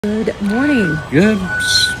Good morning. Good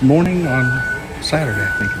morning on Saturday,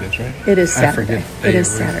 I think it is, right? It is Saturday. I forget. It is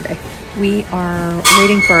Saturday. We are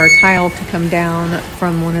waiting for our tile to come down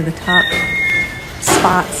from one of the top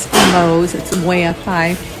spots in Lowe's. It's way up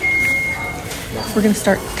high. We're going to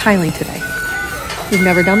start tiling today. We've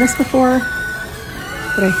never done this before,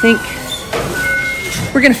 but I think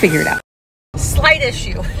we're going to figure it out. Slight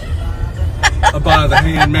issue. By the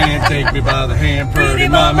hand, man, take me by the hand. Pretty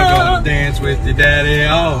mama, gonna dance with your daddy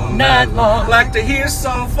all night long. Like to hear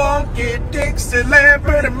some funky Dixieland.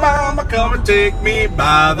 Pretty mama, come and take me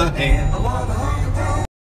by the hand.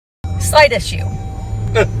 Slight issue.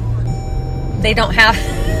 They don't have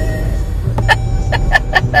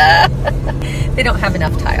they don't have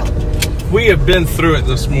enough tile. We have been through it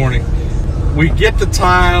this morning. We get the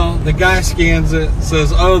tile, the guy scans it,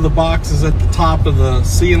 says, oh, the box is at the top of the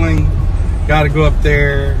ceiling. Got to go up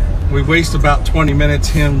there. We waste about 20 minutes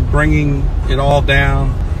him bringing it all down,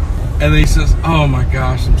 and then he says, oh my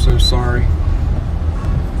gosh, I'm so sorry,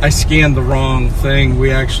 I scanned the wrong thing. We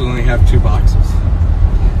actually only have 2 boxes,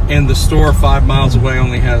 and the store 5 miles away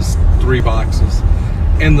only has 3 boxes,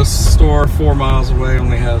 and the store 4 miles away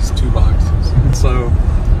only has 2 boxes. And so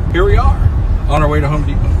here we are on our way to Home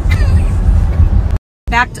Depot.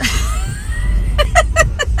 Back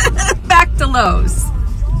to Lowe's.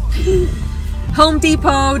 Home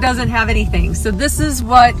Depot doesn't have anything, so this is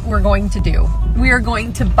what we're going to do. We are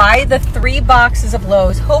going to buy the 3 boxes of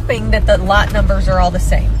Lowe's, hoping that the lot numbers are all the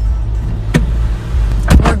same.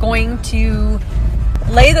 We're going to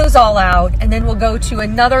lay those all out, and then we'll go to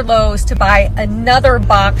another Lowe's to buy another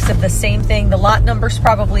box of the same thing. The lot numbers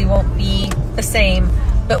probably won't be the same,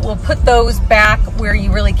 but we'll put those back where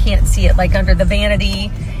you really can't see it, like under the vanity,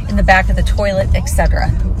 in the back of the toilet, etc.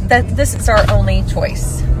 This is our only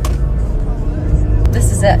choice.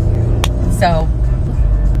 This is it. So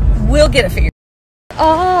we'll get it figured out.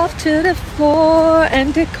 Off to the floor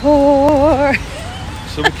and decor.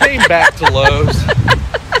 So we came back to Lowe's,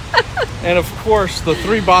 and of course the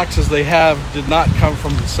 3 boxes they have did not come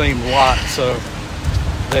from the same lot, so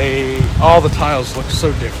all the tiles look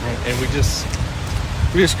so different, and we just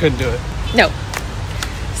couldn't do it. No.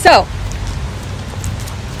 So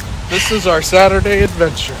this is our Saturday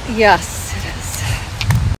adventure. yes, it is.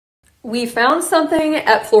 We found something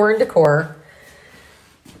at Floor & Decor.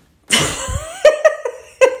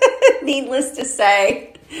 Needless to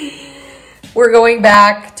say, we're going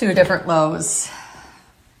back to a different Lowe's.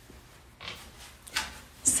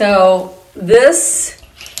 So this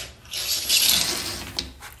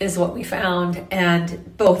is what we found,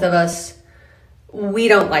 and both of us, we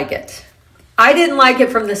don't like it. I didn't like it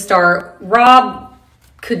from the start. Rob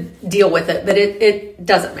could deal with it, but it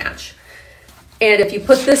doesn't match. And if you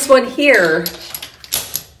put this one here,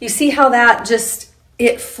 you see how that just,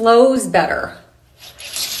 it flows better.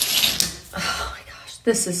 Oh my gosh,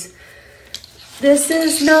 this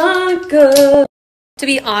is not good. To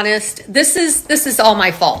be honest, this is all my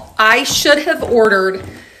fault. I should have ordered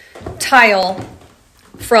tile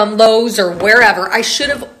from Lowe's or wherever. I should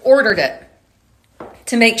have ordered it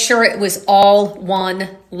to make sure it was all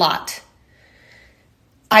one lot.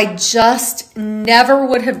 I just never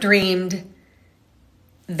would have dreamed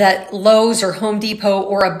that Lowe's or Home Depot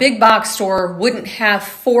or a big box store wouldn't have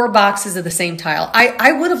 4 boxes of the same tile.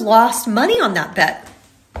 I would have lost money on that bet.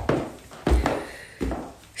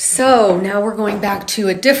 So now we're going back to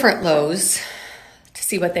a different Lowe's to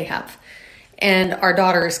see what they have. And our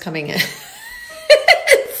daughter is coming in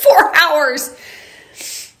 4 hours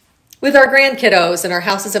with our grandkiddos, and our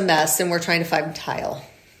house is a mess, and we're trying to find tile.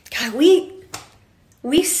 God,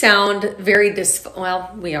 we sound very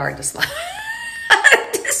well, we are dysfunctional.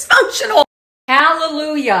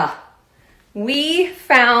 Hallelujah. We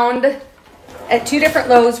found, at 2 different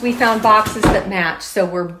Lowe's, we found boxes that match. So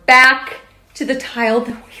we're back to the tile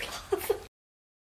that we love.